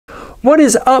What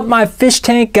is up, my fish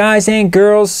tank guys and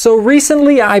girls? So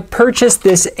recently I purchased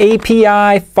this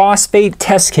API Phosphate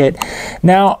Test Kit.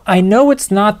 Now, I know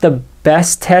it's not the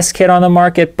best test kit on the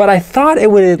market, but I thought it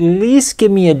would at least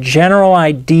give me a general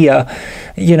idea,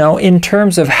 in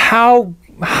terms of how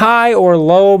high or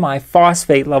low my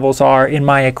phosphate levels are in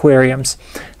my aquariums.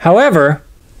 However,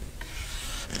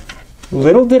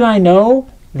 little did I know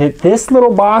that this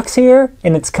little box here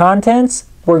and its contents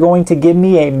were going to give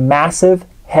me a massive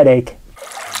headache.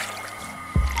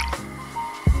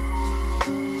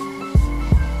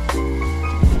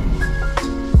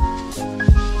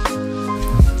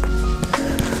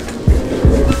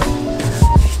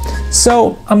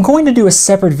 So I'm going to do a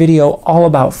separate video all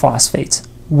about phosphates,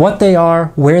 what they are,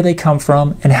 where they come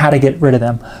from, and how to get rid of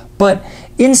them. But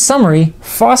in summary,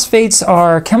 phosphates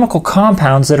are chemical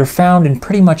compounds that are found in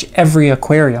pretty much every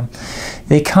aquarium.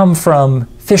 They come from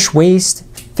fish waste,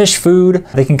 fish food,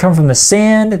 they can come from the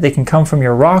sand, they can come from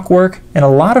your rock work, and a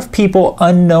lot of people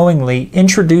unknowingly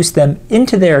introduce them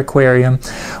into their aquarium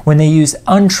when they use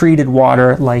untreated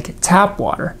water like tap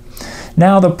water.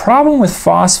 Now, the problem with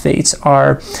phosphates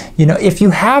are, if you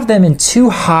have them in too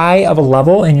high of a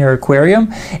level in your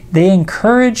aquarium, they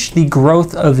encourage the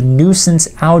growth of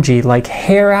nuisance algae like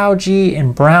hair algae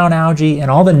and brown algae and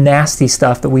all the nasty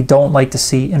stuff that we don't like to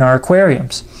see in our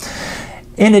aquariums.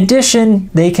 In addition,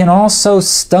 they can also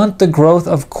stunt the growth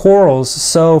of corals,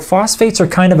 so phosphates are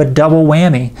kind of a double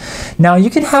whammy. Now, you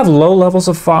can have low levels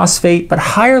of phosphate, but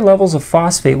higher levels of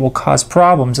phosphate will cause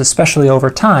problems, especially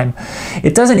over time.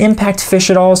 It doesn't impact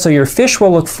fish at all, so your fish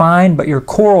will look fine, but your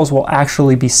corals will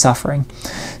actually be suffering.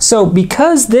 So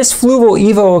because this Fluval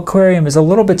Evo aquarium is a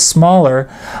little bit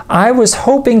smaller, I was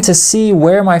hoping to see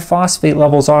where my phosphate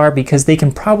levels are because they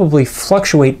can probably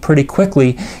fluctuate pretty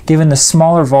quickly given the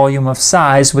smaller volume of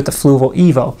size with the Fluval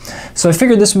Evo. So I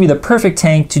figured this would be the perfect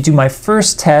tank to do my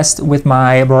first test with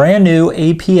my brand new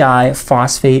API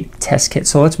Phosphate Test Kit.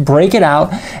 So let's break it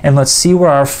out and let's see where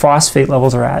our phosphate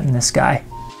levels are at in this guy.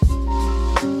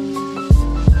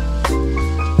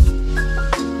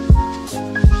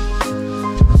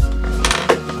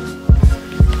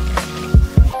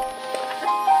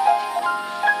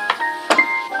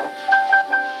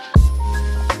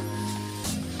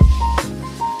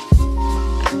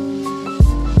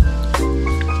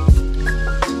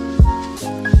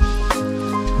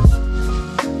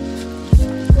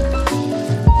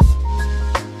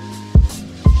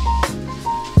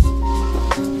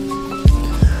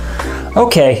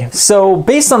 Okay, so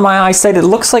based on my eyesight, it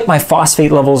looks like my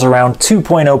phosphate level is around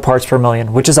 2.0 parts per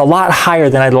million, which is a lot higher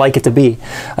than I'd like it to be.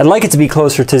 I'd like it to be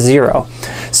closer to 0.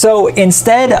 So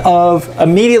instead of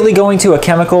immediately going to a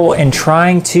chemical and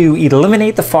trying to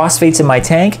eliminate the phosphates in my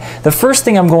tank, the first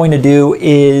thing I'm going to do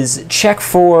is check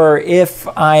for if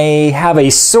I have a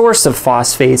source of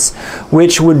phosphates,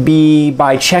 which would be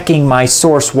by checking my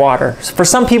source water. For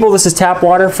some people, this is tap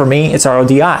water. For me, it's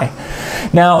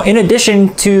RODI. Now, in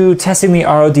addition to testing the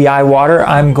RODI water,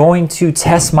 I'm going to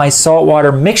test my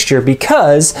saltwater mixture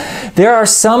because there are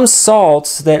some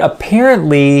salts that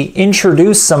apparently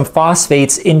introduce some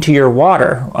phosphates into your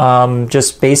water,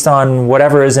 just based on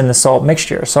whatever is in the salt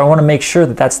mixture. So I want to make sure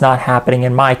that that's not happening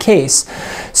in my case.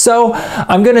 So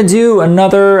I'm going to do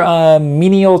another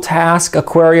menial task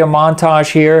aquarium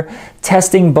montage here,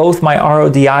 testing both my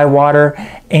RODI water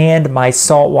and my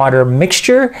saltwater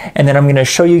mixture, and then I'm going to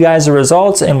show you guys the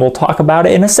results and we'll talk about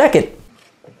it in a second.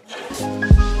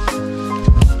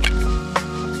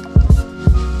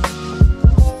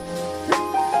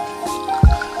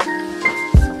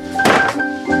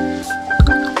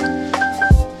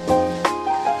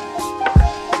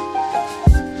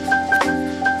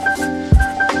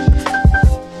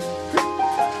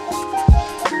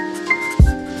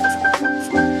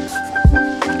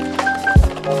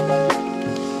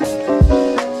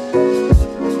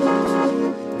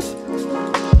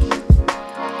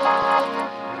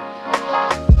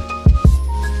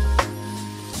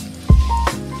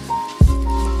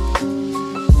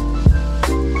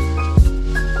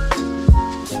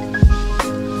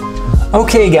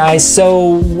 Okay guys,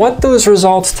 so what those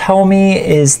results tell me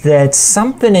is that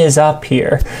something is up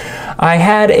here. I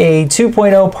had a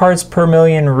 2.0 parts per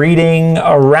million reading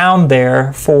around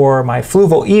there for my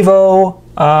Fluval Evo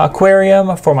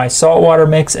aquarium, for my saltwater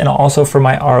mix, and also for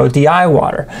my RODI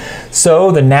water.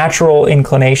 So the natural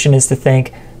inclination is to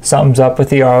think something's up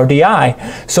with the RODI.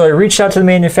 So I reached out to the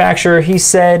manufacturer. He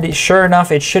said, sure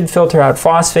enough, it should filter out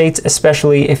phosphates,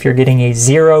 especially if you're getting a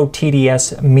 0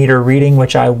 TDS meter reading,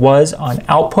 which I was on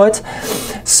output.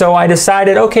 So I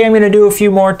decided, okay, I'm going to do a few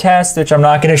more tests, which I'm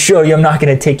not going to show you. I'm not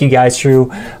going to take you guys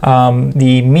through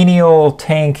the menial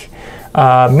tank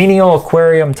menial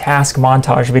aquarium task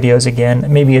montage videos again,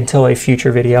 maybe until a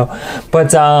future video.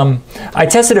 But I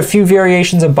tested a few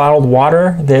variations of bottled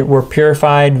water that were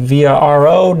purified via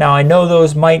RO. Now I know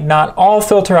those might not all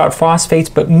filter out phosphates,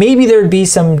 but maybe there'd be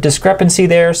some discrepancy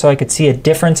there, so I could see a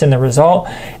difference in the result.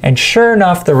 And sure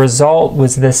enough, the result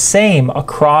was the same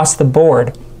across the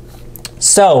board.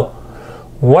 So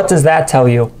what does that tell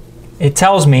you? It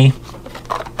tells me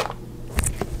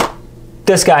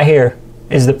this guy here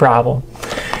is the problem.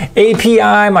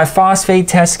 API, my phosphate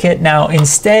test kit. Now,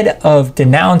 instead of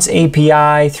denounce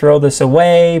API, throw this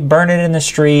away, burn it in the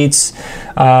streets,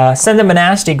 send them a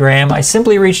nastygram, I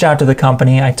simply reached out to the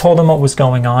company. I told them what was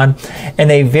going on, and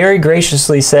they very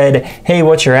graciously said, hey,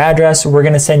 what's your address? We're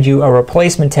going to send you a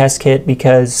replacement test kit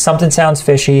because something sounds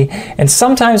fishy. And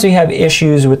sometimes we have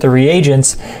issues with the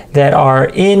reagents that are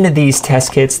in these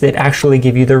test kits that actually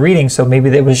give you the reading. So maybe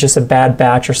it was just a bad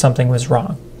batch or something was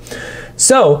wrong.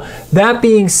 So that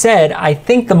being said, I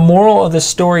think the moral of the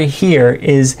story here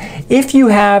is if you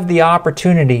have the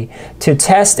opportunity to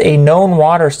test a known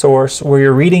water source where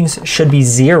your readings should be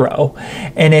 0,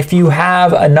 and if you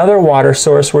have another water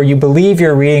source where you believe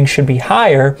your reading should be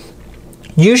higher,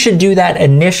 you should do that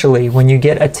initially when you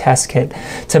get a test kit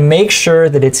to make sure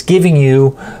that it's giving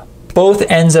you both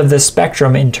ends of the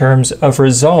spectrum in terms of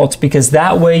results, because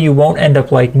that way you won't end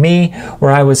up like me,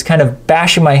 where I was kind of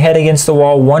bashing my head against the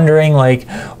wall wondering like,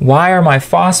 why are my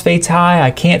phosphates high?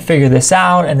 I can't figure this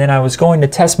out. And then I was going to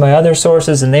test my other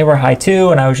sources and they were high too,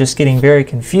 and I was just getting very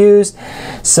confused.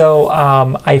 So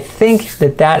I think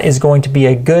that that is going to be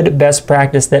a good best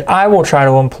practice that I will try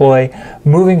to employ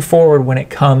moving forward when it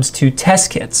comes to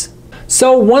test kits.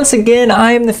 So once again,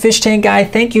 I am the Fish Tank Guy.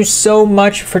 Thank you so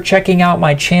much for checking out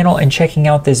my channel and checking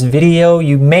out this video.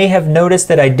 You may have noticed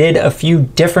that I did a few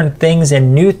different things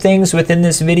and new things within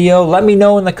this video. Let me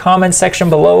know in the comment section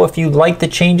below if you liked the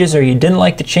changes or you didn't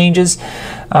like the changes.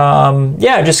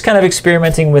 Yeah, just kind of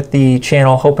experimenting with the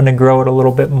channel, hoping to grow it a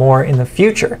little bit more in the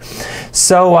future.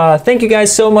 So thank you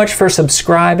guys so much for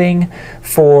subscribing,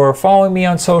 for following me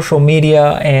on social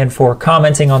media, and for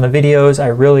commenting on the videos. I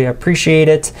really appreciate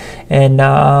it.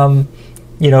 And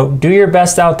you know, do your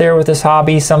best out there with this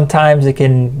hobby. Sometimes it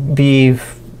can be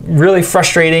really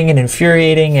frustrating and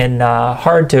infuriating and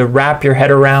hard to wrap your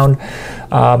head around.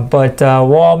 But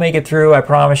we'll all make it through, I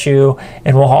promise you,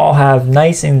 and we'll all have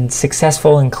nice and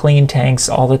successful and clean tanks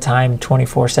all the time,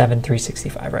 24/7,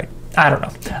 365, right? I don't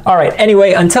know. All right,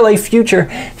 anyway, until a future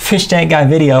Fish Tank Guy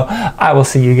video, I will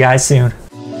see you guys soon.